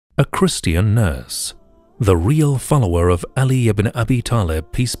a Christian nurse, the real follower of Ali ibn Abi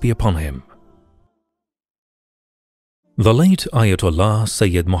Talib, peace be upon him. The late Ayatollah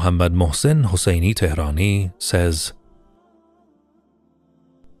Sayyid Muhammad Muhsin Husayni Tihrani says,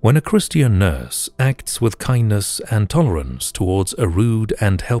 "When a Christian nurse acts with kindness and tolerance towards a rude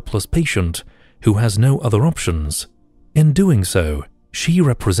and helpless patient who has no other options, in doing so, she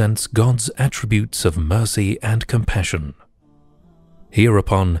represents God's attributes of mercy and compassion.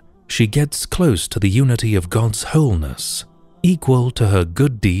 Hereupon, she gets close to the unity of God's wholeness, equal to her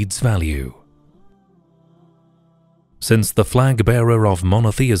good deeds' value." Since the flag-bearer of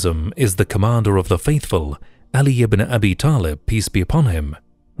monotheism is the commander of the faithful, Ali ibn Abi Talib, peace be upon him,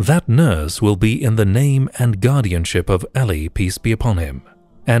 that nurse will be in the name and guardianship of Ali, peace be upon him,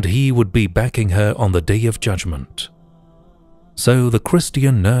 and he would be backing her on the Day of Judgment. So the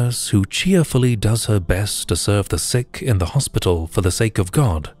Christian nurse who cheerfully does her best to serve the sick in the hospital for the sake of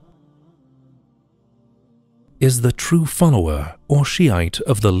God is the true follower or Shiite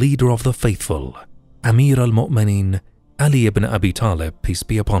of the leader of the faithful, Amir al-Mu'minin, Ali ibn Abi Talib, peace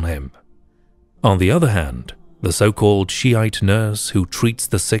be upon him. On the other hand, the so-called Shiite nurse who treats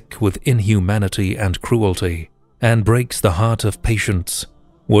the sick with inhumanity and cruelty and breaks the heart of patients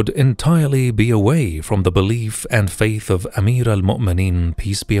would entirely be away from the belief and faith of Amir al-Mu'minin,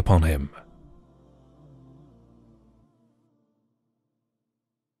 peace be upon him.